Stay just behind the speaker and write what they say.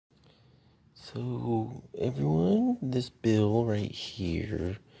So, everyone, this bill right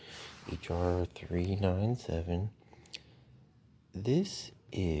here, HR 397, this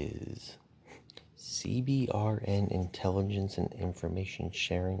is CBRN Intelligence and Information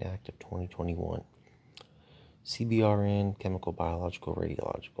Sharing Act of 2021. CBRN, chemical, biological,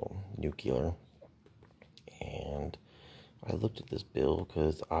 radiological, nuclear. And I looked at this bill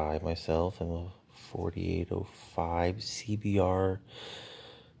because I myself am a 4805 CBR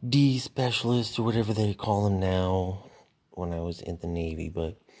D specialist or whatever they call them now when I was in the Navy,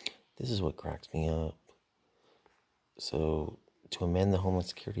 but this is what cracks me up. So, to amend the Homeland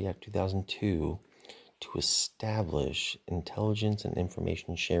Security Act 2002 to establish intelligence and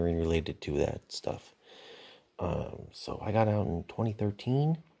information sharing related to that stuff. So I got out in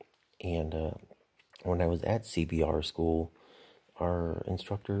 2013, and when I was at CBR school, our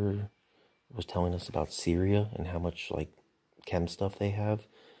instructor was telling us about Syria and how much chem stuff they have.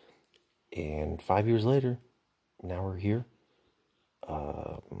 And 5 years later, now we're here.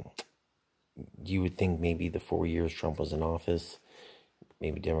 You would think maybe the 4 years Trump was in office,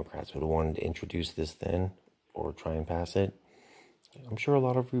 maybe Democrats would have wanted to introduce this then or try and pass it. I'm sure a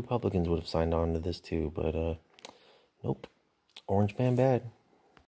lot of Republicans would have signed on to this too, but nope. Orange man bad.